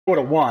would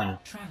have won.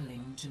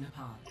 Traveling to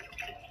Nepal.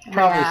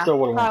 Probably still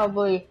would have won.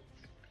 Probably.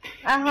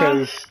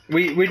 Because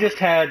we just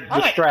had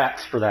the strats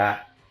for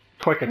that.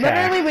 Quick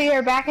attack. Literally, we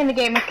are back in the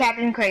game with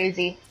Captain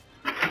Crazy.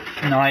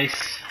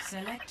 Nice.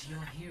 Select your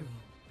hero.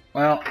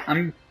 Well,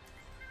 I'm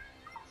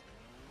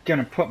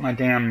gonna put my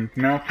damn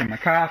milk in my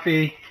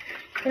coffee.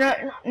 You know,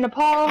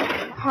 Nepal,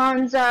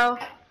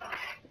 Hanzo,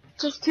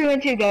 just 2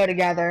 and 2 go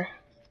together.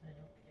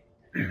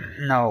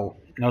 No,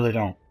 they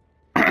don't.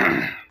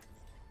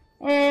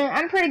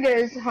 I'm pretty good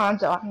as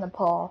Hanzo on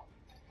Nepal.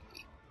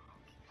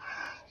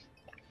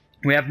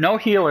 We have no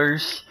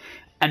healers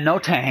and no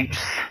tanks.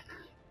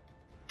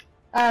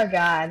 Oh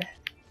god.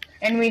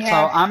 And we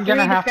have. So I'm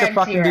gonna 3 have to defense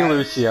fucking be heroes.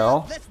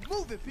 Lucio. Let's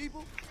move it,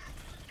 people.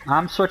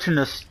 I'm switching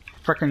this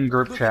frickin'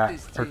 group chat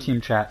or team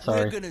chat.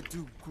 Sorry. We're gonna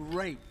do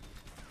great.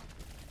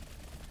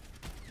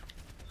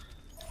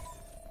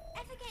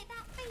 Ever get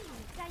that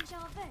feeling, deja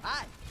vu?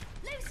 Hi.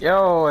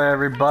 Yo,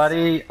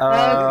 everybody.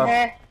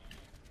 Okay.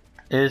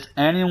 Is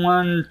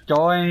anyone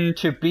going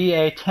to be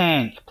a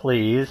tank,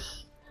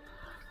 please?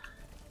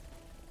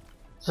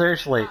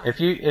 Seriously, if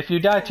you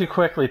die too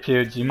quickly,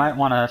 Pewds, you might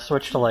want to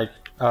switch to like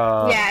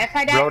Yeah, if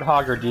I die.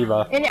 Roadhog or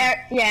Diva. In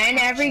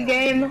every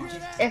game,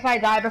 if I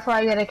die before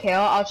I get a kill,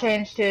 I'll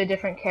change to a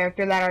different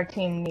character that our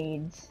team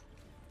needs.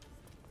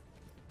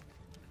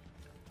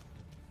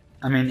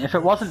 I mean, if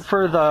it wasn't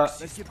for the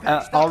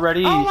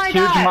already Oh my huge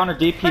God. amount of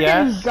Frickin'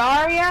 DPS,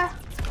 Zarya.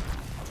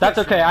 that's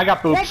okay. I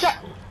got boops.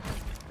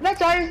 That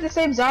Zarya's the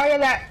same Zarya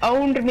that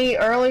owned me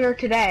earlier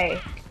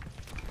today.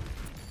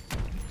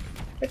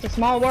 It's a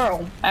small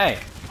world. Hey,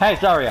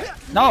 Zarya.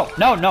 No.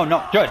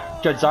 Good.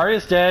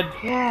 Zarya's dead.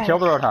 Yes. Kill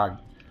the Roadhog.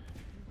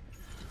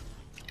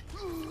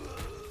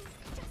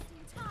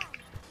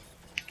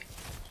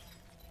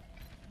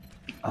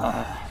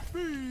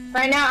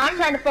 Right now, I'm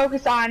trying to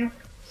focus on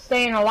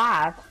staying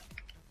alive.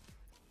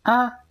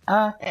 Staying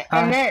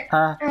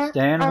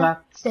alive.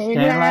 Staying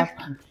alive.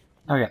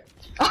 Okay.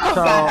 Oh So,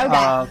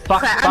 god, okay.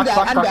 fuck.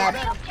 I'm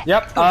dead.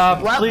 Yep,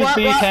 please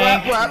be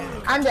tank.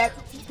 I'm dead.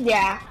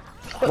 Yeah.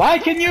 Why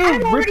can you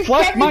I'm already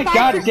reflect my 75%.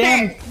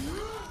 goddamn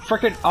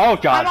frickin' oh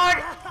god.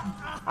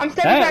 I'm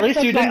 75% Hey, at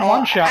least you didn't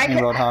one-shot me,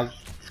 I Roadhog.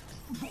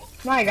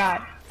 My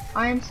god.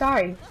 I am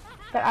sorry,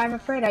 but I'm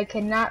afraid I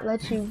cannot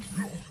let you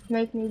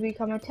make me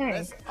become a tank.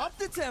 Let's up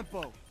the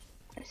tempo.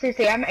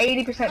 Seriously, I'm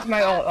 80% to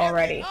my ult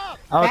already.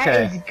 Okay.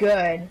 That is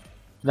good.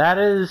 That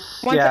is,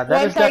 Once that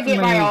is I get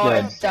my ult definitely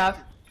and good. stuff,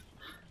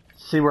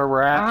 See where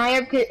we're at? I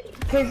have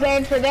because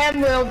then for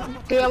them we'll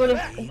be able to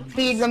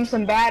feed them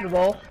some bad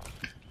wolf.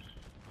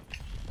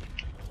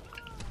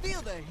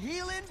 Feel the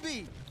healing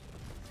beat.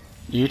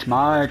 Eat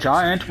my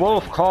giant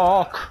wolf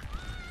cock.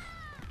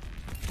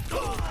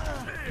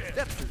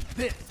 That's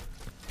this.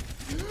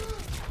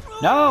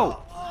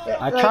 No!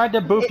 I Like, tried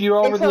to boop you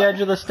over it's the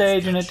edge of the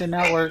stage and it did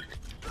not work.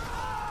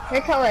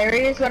 It's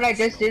hilarious what I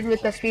just did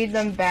with the feed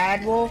them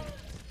bad wolf,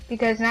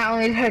 because not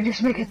only did I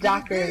just make a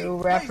Doctor Who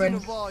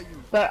reference,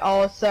 but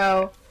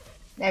also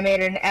I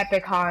made an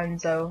epic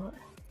Hanzo.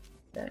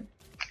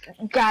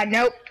 God,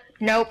 nope.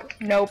 Yeah,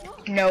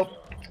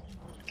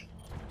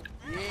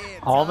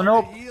 All the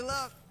nope. heal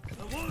up.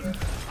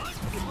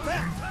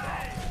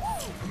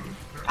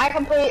 I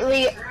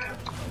completely.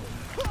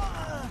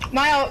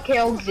 My ult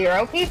killed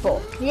 0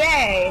 people.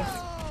 Yay!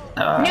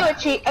 New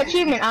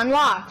achievement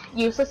unlocked.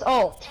 Useless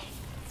ult.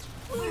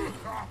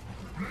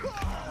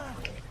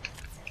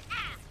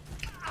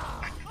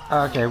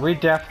 Okay, we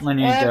definitely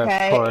need to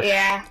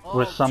push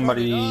with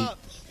somebody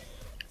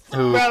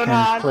who can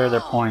Roadhog. clear their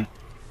point.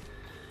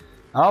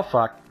 Oh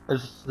fuck.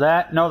 Is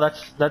that no,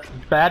 that's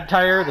bad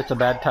tire, that's a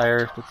bad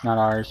tire, that's not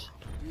ours.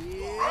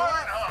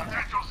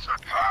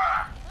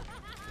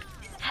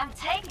 I'm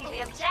taking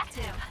the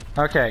objective.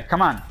 Okay,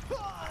 come on.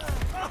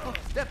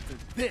 That's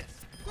this.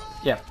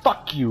 Yeah,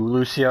 fuck you,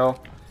 Lucio.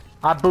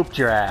 I booped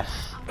your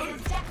ass.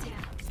 Objective.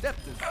 That's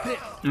this.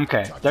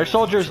 Okay, their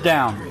soldiers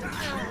down.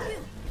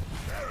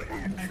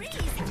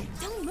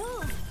 Don't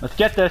move. Let's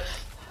get this.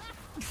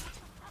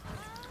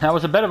 That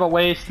was a bit of a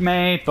waste,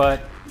 May,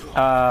 but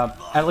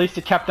at least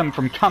it kept them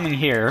from coming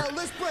here. Now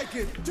let's break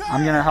it.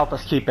 I'm gonna help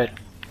us keep it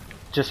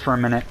just for a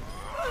minute.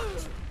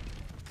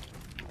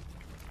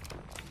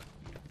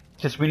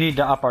 Because we need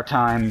to up our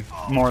time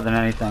more than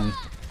anything.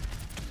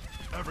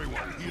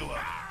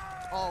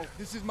 Oh,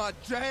 this is my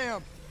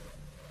jam.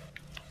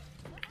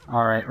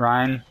 Alright,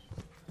 Ryan.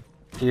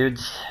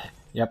 Dudes.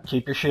 Yep,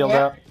 keep your shield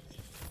Yep. up.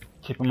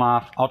 Keep them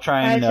off. I'll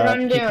try and That's what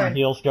I'm keep my doing.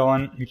 heals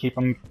going and keep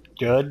them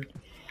good.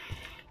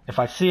 If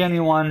I see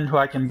anyone who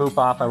I can boop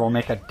off, I will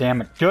make a damn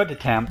it good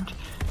attempt.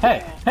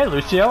 Hey! Hey,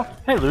 Lucio!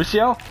 Hey,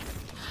 Lucio!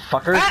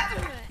 Fucker.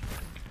 Ah!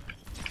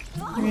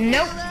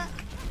 Nope.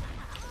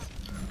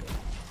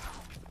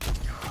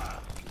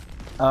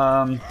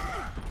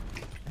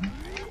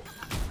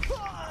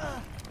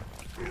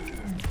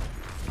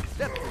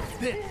 That's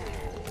this.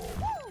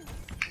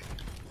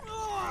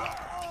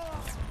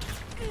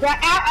 No!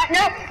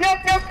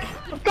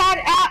 God!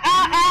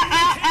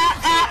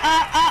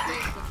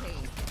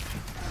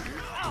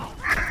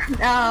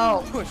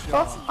 No.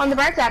 Well, on the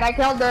bright side, I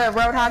killed the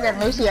Roadhog and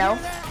Lucio.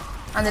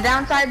 On the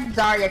downside,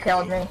 Zarya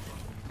killed me.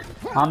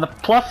 On the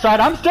plus side,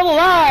 I'm still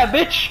alive,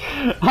 bitch!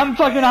 I'm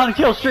fucking on a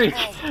kill streak.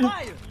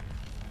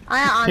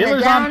 On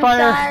Healer's the on fire.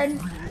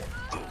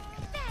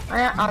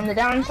 downside, on the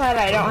downside,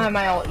 I don't have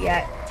my ult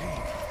yet.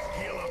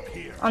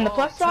 On the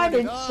plus side,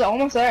 it's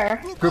almost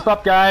there. Group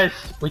up, guys.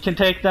 We can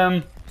take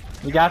them.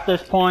 We got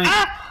this point.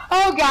 Ah!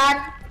 Oh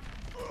god!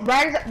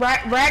 Right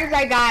as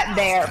I got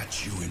there.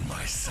 Got you in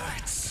my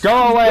sights.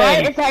 Go away!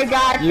 Right as I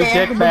got You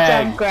there, the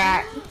dickbag.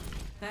 Junkrat.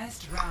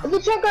 First round. The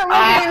Junkrat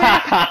wasn't even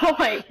at the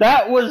point.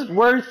 That was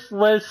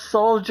worthless,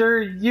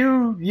 soldier.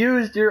 You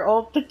used your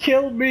ult to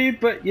kill me,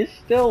 but you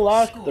still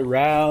lost the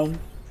round.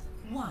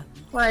 1-0.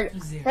 Like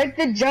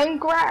the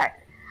Junkrat.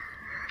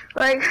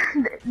 Like,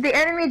 the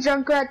enemy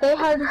Junkrat,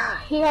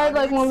 he had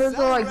like one of those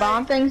little like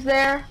bomb things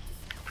there.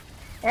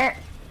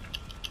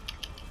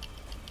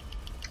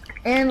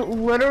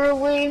 And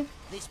literally,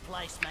 This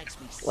place makes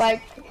me sick.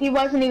 like, he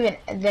wasn't even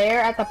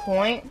there at the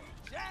point.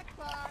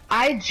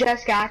 I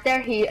just got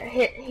there,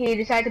 he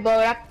decided to blow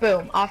it up,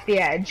 boom, off the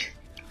edge.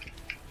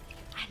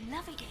 I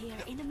love it here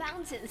in the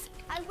mountains.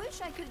 I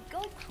wish I could go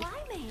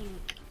climbing.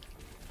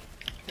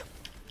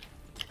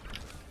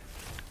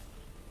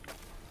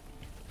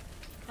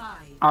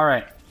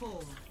 Alright. 4,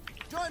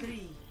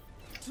 3,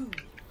 2.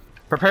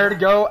 Prepare to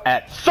go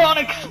at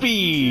Sonic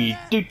speed!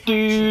 Do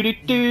do do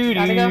do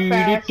Gotta go do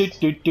fast. do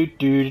do do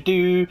do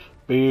do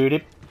do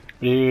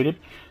do do.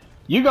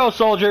 You go,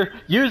 soldier!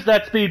 Use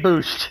that speed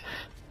boost!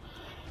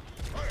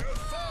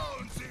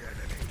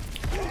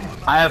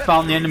 I have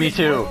found the enemy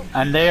too,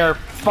 and they are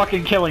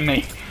fucking killing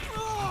me.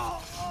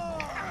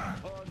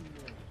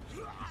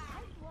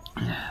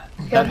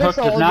 That the hook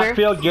does not soldier.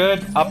 feel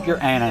good up your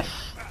anus.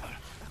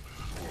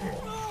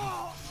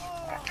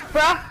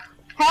 Bruh,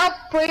 help,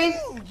 please!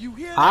 You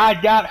hear that? I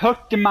got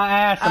hooked in my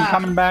ass. I'm Ah.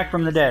 coming back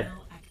from the dead. Now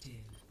active.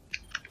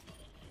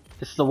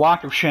 It's the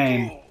walk of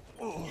shame.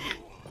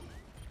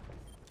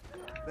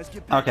 Let's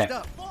get patched Okay.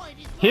 up.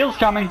 Heal's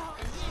coming.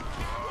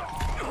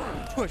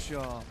 Push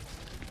off.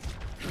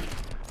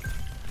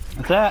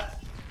 What's that?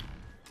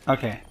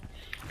 Okay.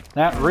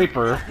 That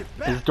Reaper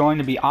is going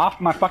to be off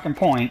my fucking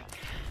point.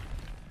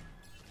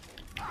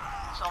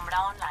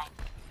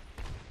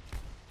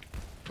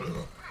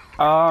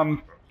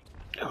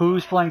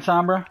 Who's playing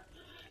Sombra?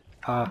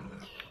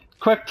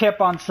 Quick tip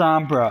on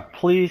Sombra.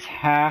 Please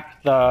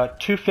hack the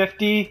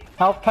 250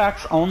 health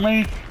packs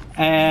only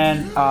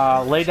and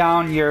lay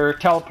down your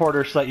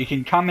teleporter so that you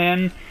can come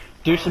in,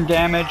 do some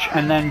damage,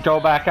 and then go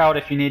back out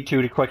if you need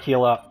to quick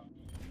heal up.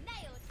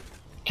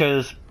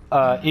 Because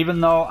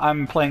even though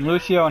I'm playing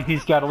Lucio and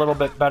he's got a little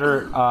bit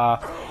better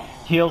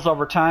heals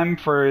over time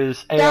for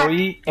his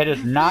AoE, it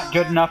is not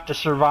good enough to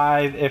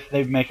survive if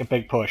they make a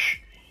big push.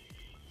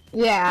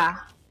 Yeah.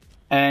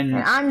 And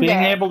I'm being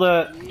dead.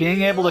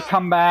 able to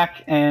come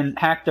back and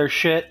hack their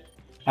shit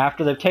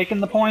after they've taken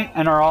the point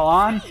and are all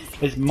on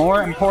is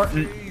more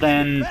important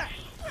than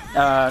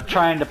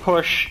trying to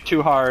push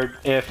too hard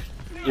if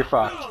you're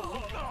fucked.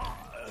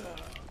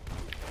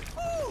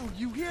 Oh,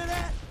 you hear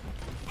that?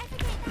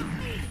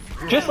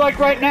 Just like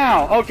right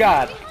now. Oh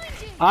god.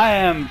 I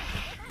am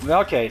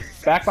okay.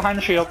 Back behind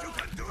the shield.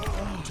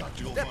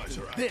 That's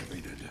a bit.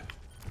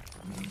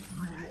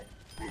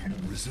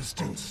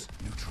 Resistance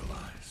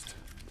neutralized.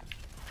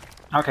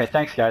 Okay,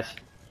 thanks guys.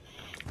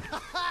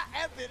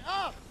 F it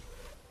up.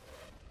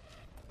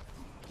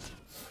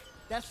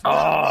 That's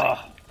Oh,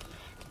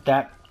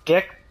 that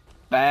dick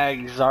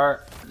bag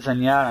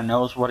Zenyatta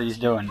knows what he's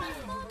doing.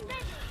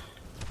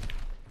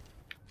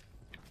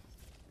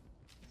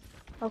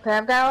 Okay,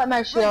 I've gotta let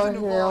my shield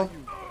heal.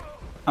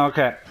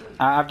 Okay,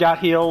 I've got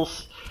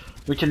heals.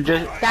 We can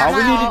just Got all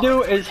we my need to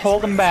ult. do is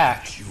hold them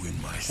back.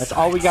 That's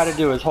all we got to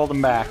do is hold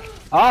them back.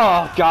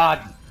 Oh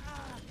god.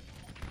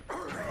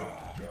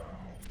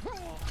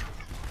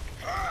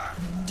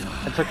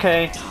 It's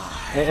okay.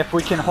 If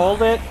we can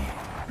hold it,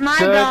 My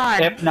good.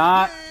 god. If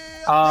not,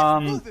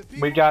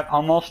 we got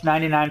almost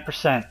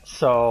 99%.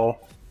 So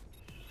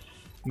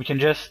we can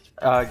just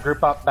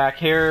group up back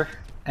here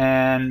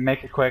and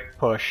make a quick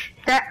push.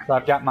 That, So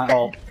I've got my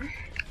ult,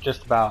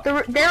 just about.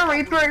 their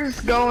Reaper is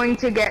going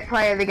to get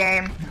play of the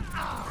game.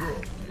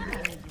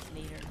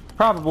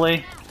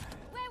 Probably.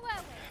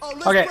 Oh,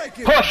 let's Okay, break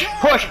it. push,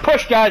 push,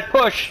 push, guys,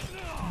 push.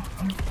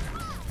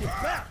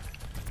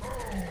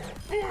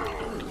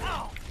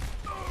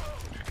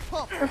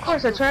 Of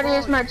course, I try to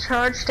use my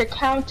charge to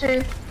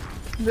counter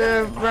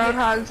the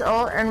Roadhog's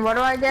ult, and what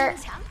do I get?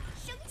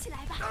 升起来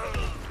吧。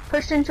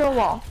 Pushed into a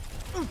wall.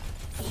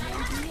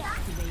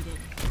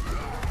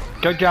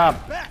 Good job.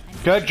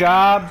 Good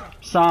job,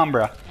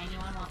 Sombra.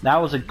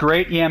 That was a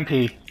great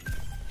EMP.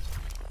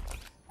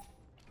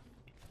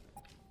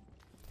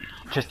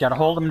 Just gotta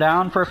hold them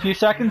down for a few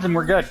seconds and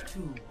we're good.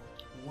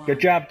 Good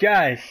job,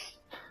 guys.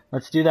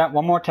 Let's do that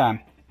one more time.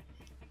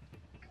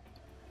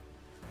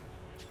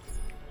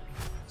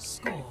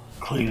 Score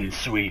Clean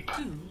sweep.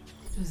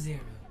 2-0.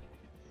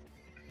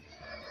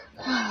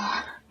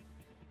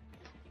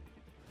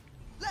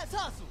 Let's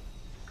hustle.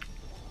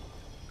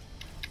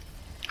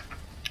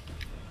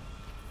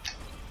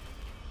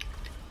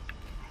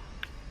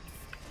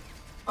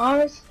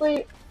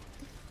 honestly,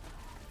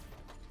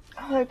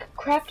 like,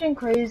 Crafting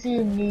Crazy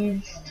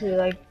needs to,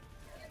 like,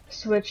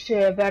 switch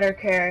to a better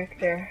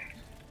character.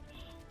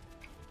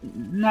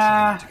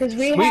 Nah. Because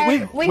we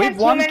have too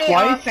won many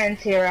twice.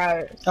 offense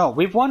heroes. Oh,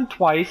 we've won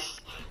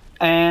twice,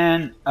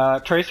 and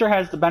Tracer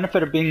has the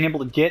benefit of being able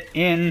to get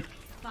in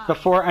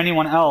before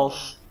anyone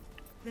else,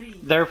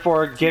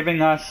 therefore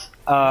giving us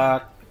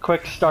a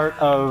quick start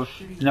of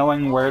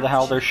knowing where the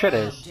hell their shit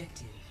is.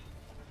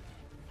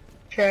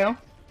 True.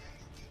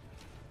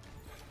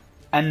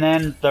 And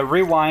then the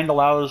rewind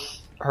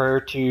allows her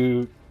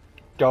to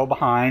go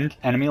behind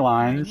enemy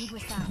lines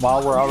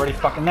while we're already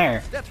fucking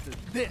there. That's the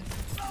bit.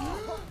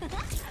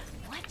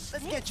 Let's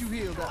get you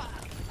healed up.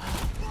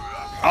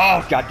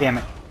 Oh, god damn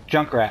it.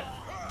 Junkrat.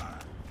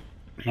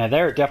 Yeah,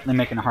 they're definitely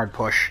making a hard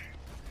push.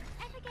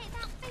 Ever get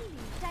that feeling,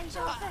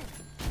 deja vu?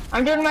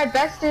 I'm doing my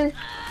best to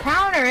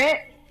counter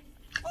it.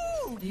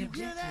 Ooh, The you hear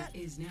objective that?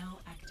 is now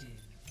active.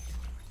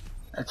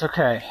 It's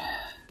okay.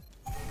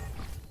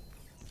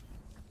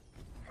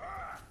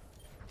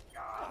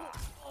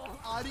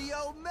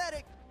 Audio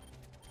medic.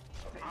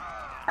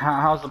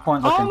 How's the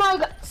point looking? Oh my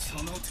god.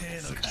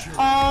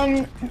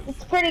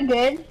 It's pretty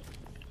good.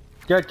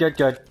 Good, good,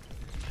 good.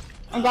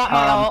 I got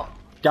my ult.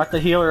 Got the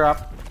healer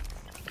up.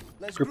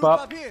 Let's Group group up.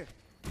 up here.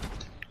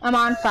 I'm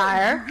on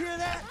fire. You hear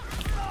that?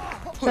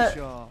 So- Push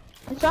off.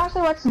 It's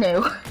also what's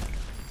new.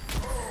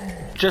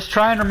 Just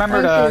try and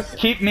remember to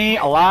keep me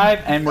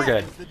alive, and we're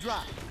good. The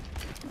drop.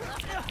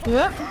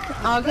 Yep.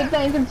 I'll keep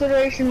that in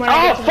consideration when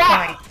I get to the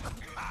point.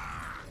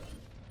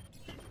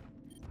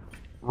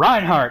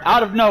 Reinhardt,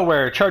 out of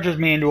nowhere, charges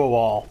me into a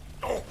wall.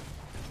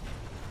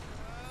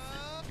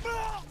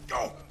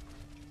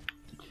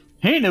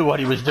 He knew what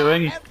he was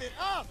doing. F it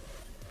up.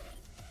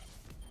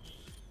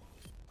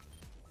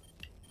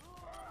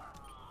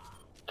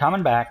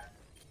 Coming back.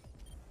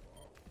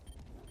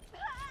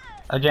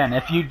 Again,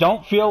 if you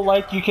don't feel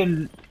like you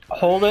can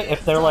hold it,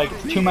 if there are like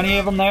too many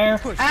of them there,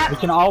 we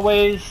can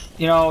always,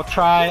 you know,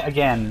 try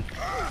again.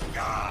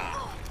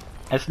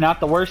 It's not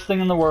the worst thing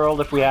in the world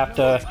if we have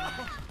to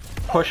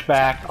push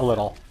back a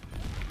little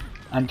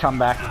and come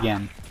back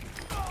again.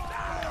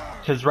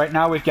 Because right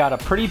now we've got a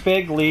pretty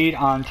big lead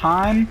on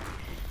time,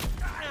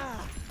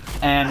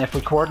 and if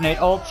we coordinate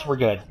ults, we're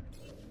good.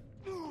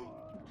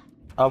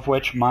 Of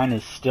which mine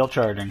is still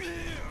charging.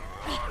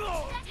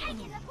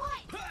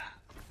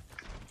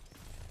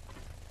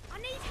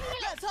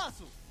 Let's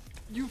hustle.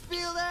 You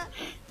feel that?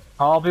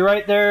 I'll be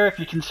right there if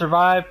you can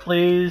survive,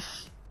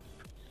 please.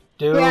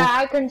 Do. Yeah,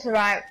 I can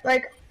survive.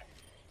 Like,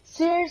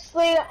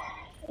 seriously,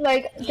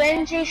 like,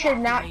 Genji should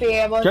not be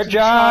able Good to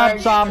job,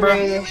 charge Sombra.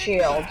 through the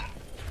shield.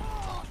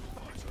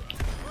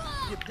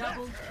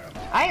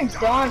 I am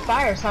still on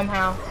fire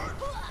somehow.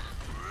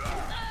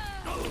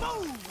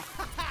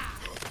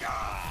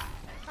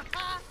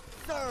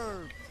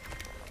 Serve.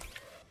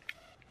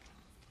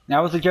 That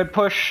was a good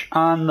push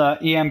on the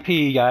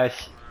EMP, guys.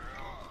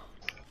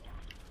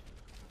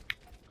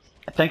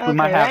 I think we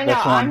might have right this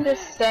now one. I'm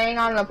just staying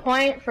on the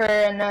point for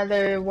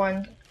another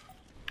one.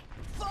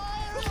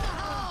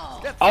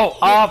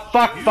 Oh,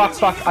 fuck, fuck,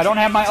 fuck. I don't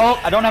have my ult.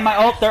 I don't have my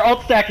ult. They're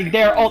ult stacking.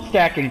 They're ult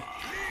stacking.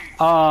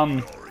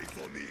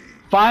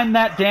 Find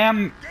that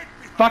damn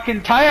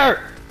fucking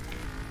tire.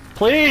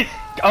 Please.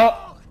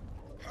 Oh,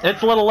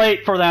 it's a little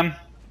late for them.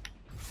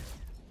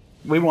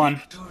 We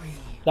won.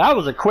 That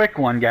was a quick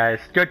one, guys.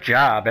 Good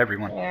job,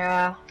 everyone.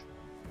 Yeah.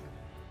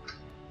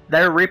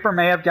 Their Reaper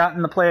may have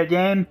gotten to play a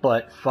game,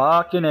 but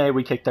fucking A,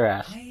 we kicked their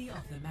ass. Play of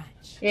the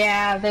match.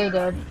 Yeah, they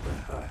did.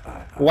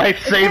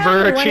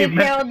 Lifesaver It's when he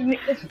achievement. killed me.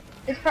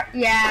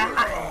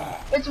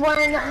 It's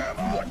when.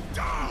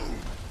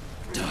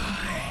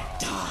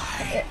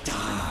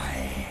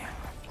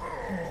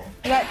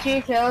 He got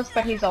 2 kills,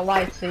 but he's a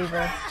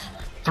lifesaver.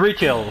 3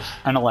 kills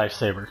and a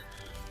lifesaver.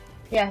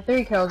 Yeah,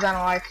 3 kills and a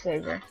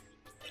lifesaver.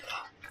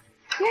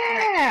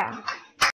 Yeah!